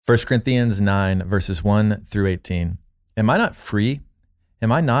1 Corinthians 9, verses 1 through 18. Am I not free? Am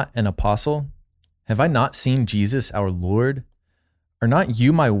I not an apostle? Have I not seen Jesus our Lord? Are not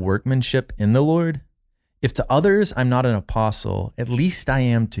you my workmanship in the Lord? If to others I'm not an apostle, at least I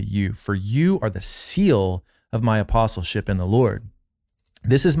am to you, for you are the seal of my apostleship in the Lord.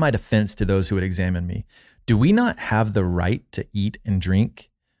 This is my defense to those who would examine me. Do we not have the right to eat and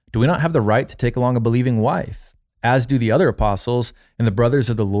drink? Do we not have the right to take along a believing wife, as do the other apostles and the brothers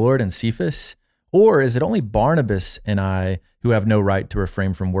of the Lord and Cephas? Or is it only Barnabas and I who have no right to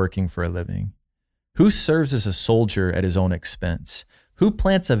refrain from working for a living? Who serves as a soldier at his own expense? Who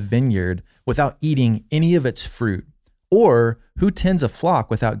plants a vineyard without eating any of its fruit? Or who tends a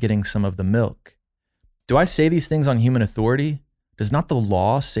flock without getting some of the milk? Do I say these things on human authority? Does not the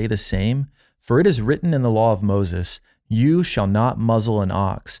law say the same? For it is written in the law of Moses, you shall not muzzle an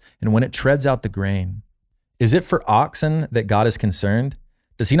ox, and when it treads out the grain. Is it for oxen that God is concerned?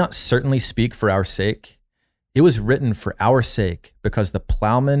 Does he not certainly speak for our sake? It was written for our sake, because the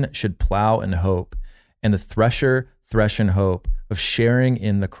plowman should plow in hope, and the thresher thresh in hope of sharing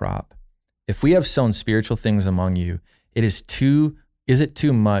in the crop. If we have sown spiritual things among you, is it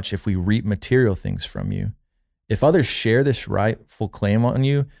too much if we reap material things from you? If others share this rightful claim on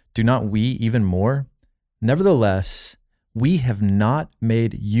you, do not we even more? Nevertheless, we have not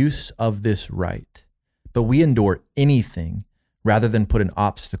made use of this right, but we endure anything rather than put an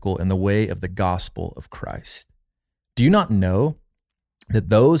obstacle in the way of the gospel of Christ. Do you not know that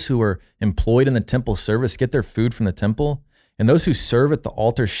those who are employed in the temple service get their food from the temple, and those who serve at the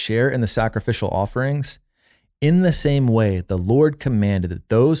altar share in the sacrificial offerings? In the same way, the Lord commanded that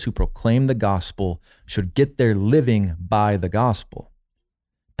those who proclaim the gospel should get their living by the gospel.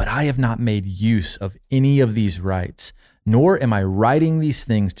 But I have not made use of any of these rights, nor am I writing these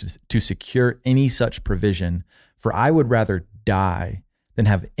things to secure any such provision, for I would rather die than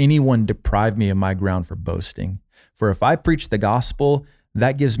have anyone deprive me of my ground for boasting. For if I preach the gospel,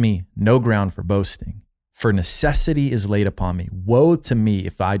 that gives me no ground for boasting. For necessity is laid upon me. Woe to me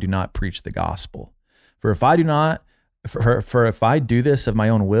if I do not preach the gospel. For if I do this of my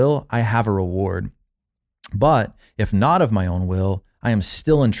own will, I have a reward. But if not of my own will, I am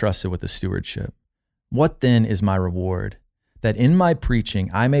still entrusted with the stewardship. What then is my reward? That in my preaching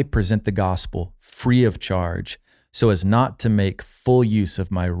I may present the gospel free of charge, so as not to make full use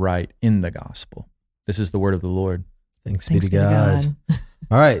of my right in the gospel. This is the word of the Lord. Thanks be to God.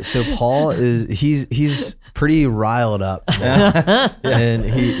 All right, so Paul he's pretty riled up, and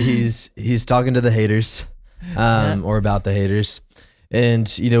he's talking to the haters, or about the haters,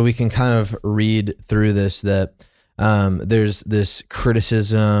 and we can kind of read through this that there's this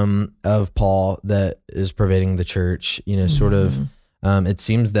criticism of Paul that is pervading the church. Sort of, it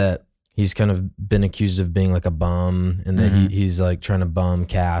seems that he's kind of been accused of being like a bum, and that he's like trying to bum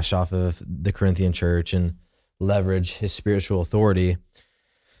cash off of the Corinthian church and leverage his spiritual authority.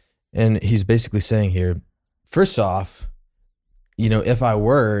 And he's basically saying here, first off, if I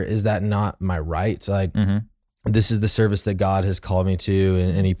were, is that not my right? Like, this is the service that God has called me to.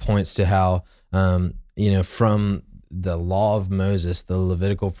 And he points to how, from the law of Moses, the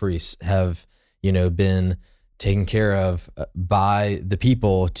Levitical priests have, been taken care of by the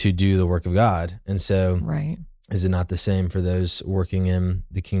people to do the work of God. And so right. Is it not the same for those working in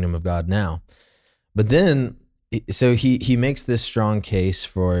the kingdom of God now? But then, so he makes this strong case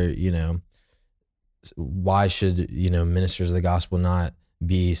for, why should, ministers of the gospel not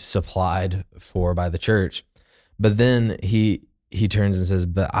be supplied for by the church? But then he turns and says,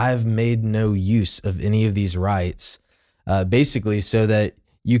 but I've made no use of any of these rights, basically so that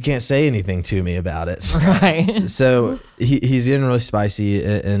you can't say anything to me about it. Right. So he's getting really spicy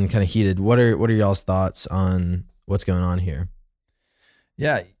and kind of heated. What are y'all's thoughts on what's going on here?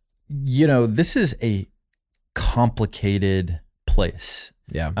 Yeah. This is a complicated place.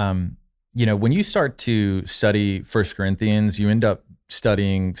 Yeah. When you start to study 1 Corinthians, you end up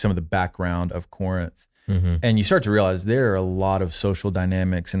studying some of the background of Corinth, and you start to realize there are a lot of social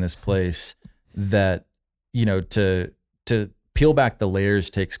dynamics in this place that, to peel back the layers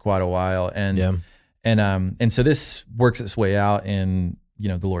takes quite a while. And so this works its way out in,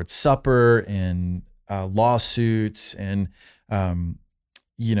 the Lord's Supper and lawsuits and,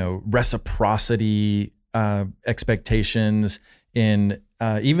 reciprocity expectations in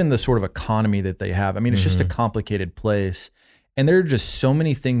even the sort of economy that they have. I mean, it's just a complicated place. And there are just so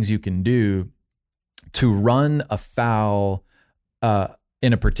many things you can do to run afoul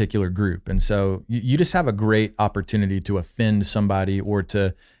in a particular group. And so you just have a great opportunity to offend somebody or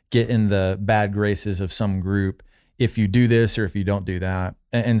to get in the bad graces of some group if you do this or if you don't do that.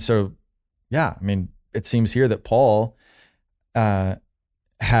 And so, yeah, I mean, it seems here that Paul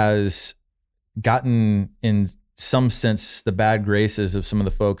has gotten, in some sense, the bad graces of some of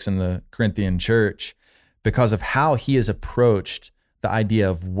the folks in the Corinthian church because of how he has approached the idea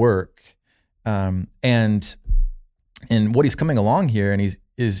of work, and what he's coming along here, and he's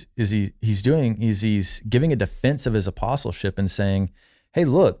giving a defense of his apostleship and saying, "Hey,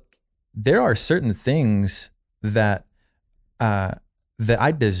 look, there are certain things that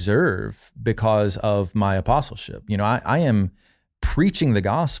I deserve because of my apostleship. You know, I am preaching the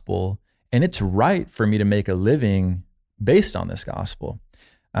gospel, and it's right for me to make a living based on this gospel."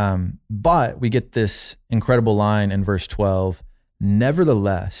 But we get this incredible line in verse 12,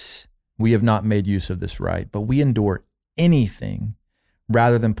 "Nevertheless, we have not made use of this right, but we endure anything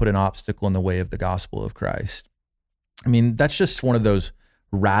rather than put an obstacle in the way of the gospel of Christ." I mean, that's just one of those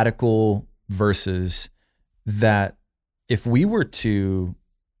radical verses that if we were to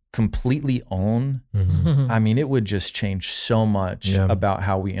completely own, I mean, it would just change so much about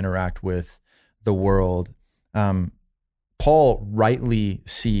how we interact with the world. Paul rightly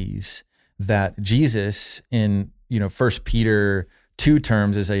sees that Jesus in, 1 Peter 2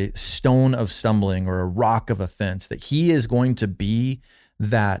 terms is a stone of stumbling or a rock of offense, that he is going to be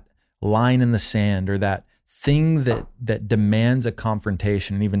that line in the sand or that thing that demands a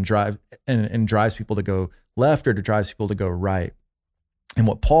confrontation and even drives people to go left or drives people to go right. And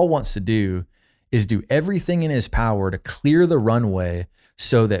what Paul wants to do is do everything in his power to clear the runway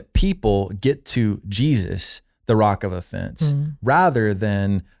so that people get to Jesus, the rock of offense, rather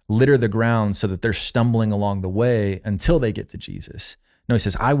than litter the ground so that they're stumbling along the way until they get to Jesus. No, he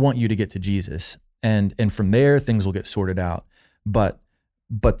says, I want you to get to Jesus. And from there, things will get sorted out. But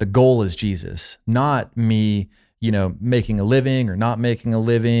the goal is Jesus, not me, making a living or not making a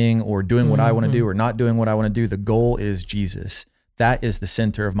living or doing what I want to do or not doing what I want to do. The goal is Jesus. That is the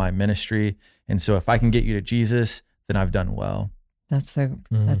center of my ministry. And so if I can get you to Jesus, then I've done well. That's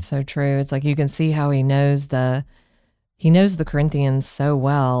so true. It's like you can see how he knows the Corinthians so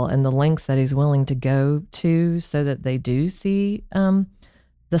well and the lengths that he's willing to go to so that they do see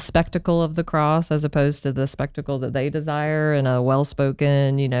the spectacle of the cross as opposed to the spectacle that they desire, and a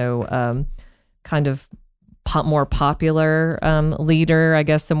well-spoken, kind of more popular leader, I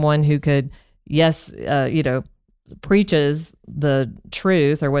guess, someone who could, preaches the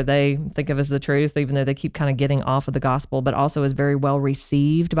truth or what they think of as the truth, even though they keep kind of getting off of the gospel, but also is very well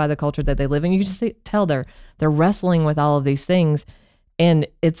received by the culture that they live in. You just tell they're wrestling with all of these things, and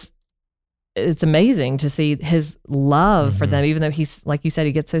it's amazing to see his love for them, even though he's, like you said,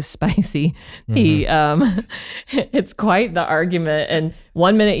 he gets so spicy. He it's quite the argument. And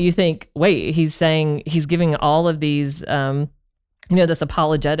one minute you think, wait, he's giving all of these this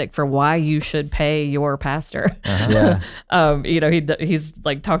apologetic for why you should pay your pastor. He's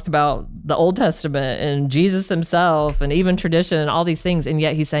like talks about the Old Testament and Jesus himself and even tradition and all these things. And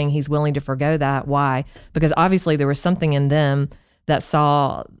yet he's saying he's willing to forgo that. Why? Because obviously there was something in them that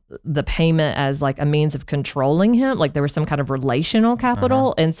saw the payment as like a means of controlling him. Like there was some kind of relational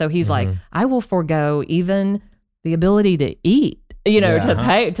capital. And so he's like, I will forgo even the ability to eat, to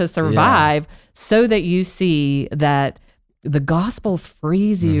pay, to survive, so that you see that the gospel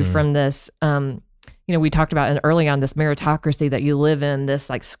frees you from this, we talked about early on, this meritocracy that you live in, this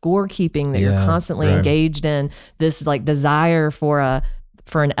like scorekeeping that you're constantly engaged in, this like desire for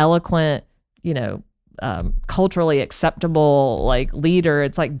an eloquent, culturally acceptable like leader.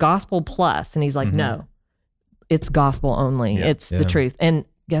 It's like gospel plus. And he's like, no, it's gospel only. It's the truth. And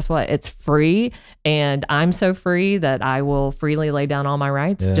guess what? It's free. And I'm so free that I will freely lay down all my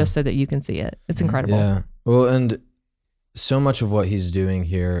rights just so that you can see it. It's incredible. Yeah. Well, and so much of what he's doing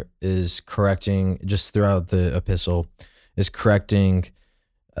here is correcting, just throughout the epistle, is correcting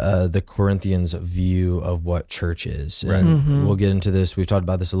the Corinthians' view of what church is. Right. And we'll get into this. We've talked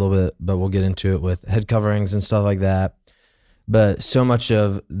about this a little bit, but we'll get into it with head coverings and stuff like that. But so much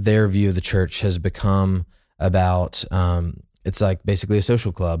of their view of the church has become about, it's like basically a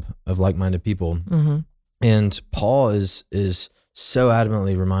social club of like-minded people. And Paul is so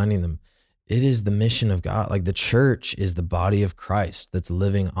adamantly reminding them, it is the mission of God. Like the church is the body of Christ that's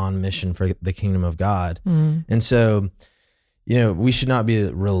living on mission for the kingdom of God. And so, we should not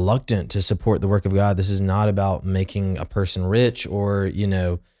be reluctant to support the work of God. This is not about making a person rich or,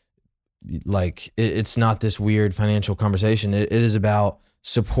 it's not this weird financial conversation. It is about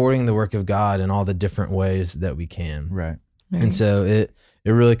supporting the work of God in all the different ways that we can. Right. And so it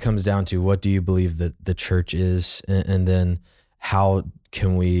really comes down to, what do you believe that the church is? And then how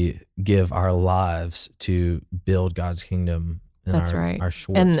can we give our lives to build God's kingdom in our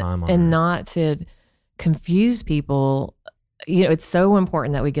short time on and earth? Not to confuse people it's so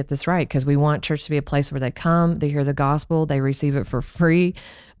important that we get this right, because we want church to be a place where they come, they hear the gospel, they receive it for free,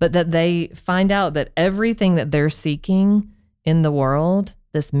 but that they find out that everything that they're seeking in the world,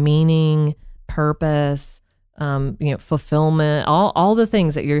 this meaning, purpose, fulfillment, all the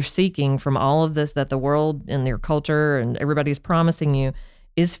things that you're seeking from all of this that the world and your culture and everybody's promising you,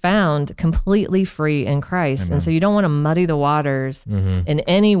 is found completely free in Christ. Amen. And so you don't want to muddy the waters in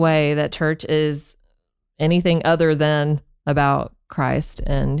any way that church is anything other than about Christ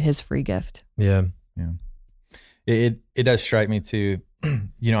and his free gift. Yeah. It does strike me too.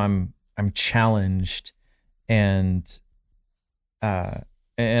 I'm challenged, and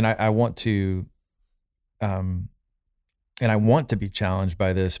I want to, and I want to be challenged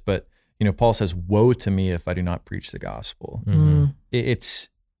by this, but Paul says, "Woe to me if I do not preach the gospel." It's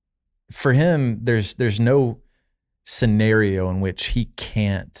for him. There's no scenario in which he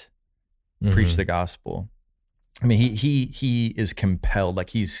can't preach the gospel. I mean, he is compelled, like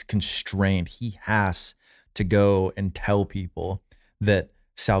he's constrained. He has to go and tell people that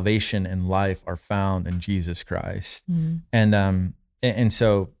salvation and life are found in Jesus Christ. And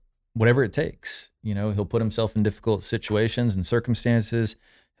so whatever it takes, he'll put himself in difficult situations and circumstances.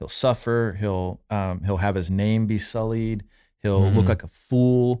 He'll suffer. He'll have his name be sullied. He'll look like a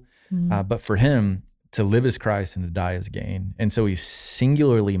fool. But for him, to live as Christ and to die as gain. And so he's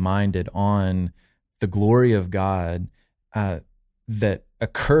singularly minded on the glory of God that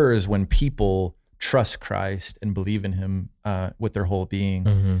occurs when people trust Christ and believe in him with their whole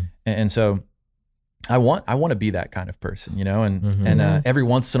being. And so I want to be that kind of person, and every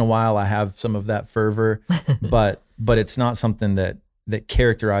once in a while I have some of that fervor, but it's not something that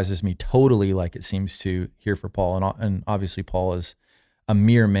characterizes me totally like it seems to here for Paul. And obviously Paul is a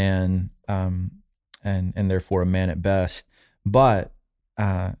mere man, and therefore a man at best. But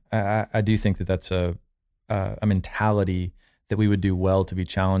I do think that that's a mentality that we would do well to be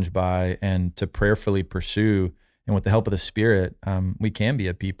challenged by and to prayerfully pursue. And with the help of the Spirit, we can be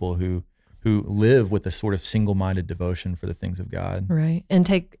a people who live with a sort of single-minded devotion for the things of God. Right. And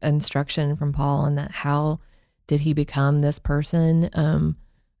take instruction from Paul on that. How did he become this person?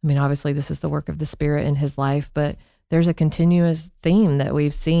 Obviously this is the work of the Spirit in his life, but there's a continuous theme that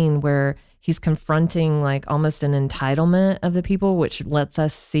we've seen where he's confronting like almost an entitlement of the people, which lets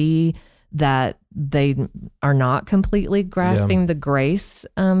us see that they are not completely grasping the grace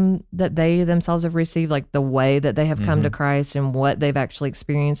that they themselves have received, like the way that they have come to Christ and what they've actually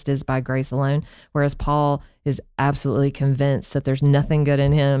experienced is by grace alone. Whereas Paul is absolutely convinced that there's nothing good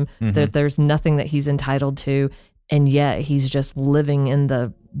in him, that there's nothing that he's entitled to, and yet he's just living in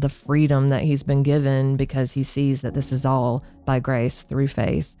the freedom that he's been given because he sees that this is all by grace through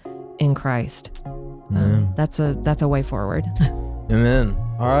faith in Christ. That's a way forward. Amen.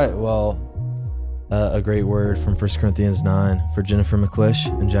 All right. Well, a great word from 1 Corinthians 9 for Jennifer McClish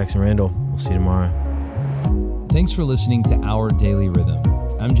and Jackson Randall. We'll see you tomorrow. Thanks for listening to Our Daily Rhythm.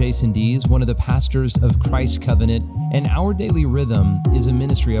 I'm Jason Dees, one of the pastors of Christ Covenant, and Our Daily Rhythm is a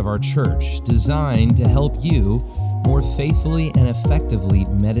ministry of our church designed to help you more faithfully and effectively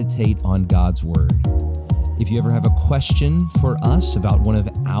meditate on God's Word. If you ever have a question for us about one of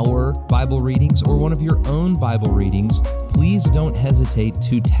our Bible readings or one of your own Bible readings, please don't hesitate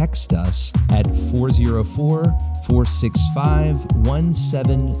to text us at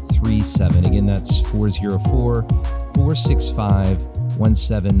 404-465-1737. Again, that's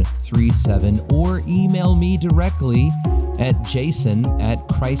 404-465-1737, or email me directly at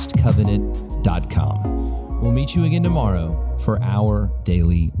jason@christcovenant.com. We'll meet you again tomorrow for Our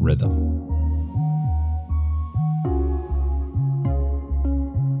Daily Rhythm.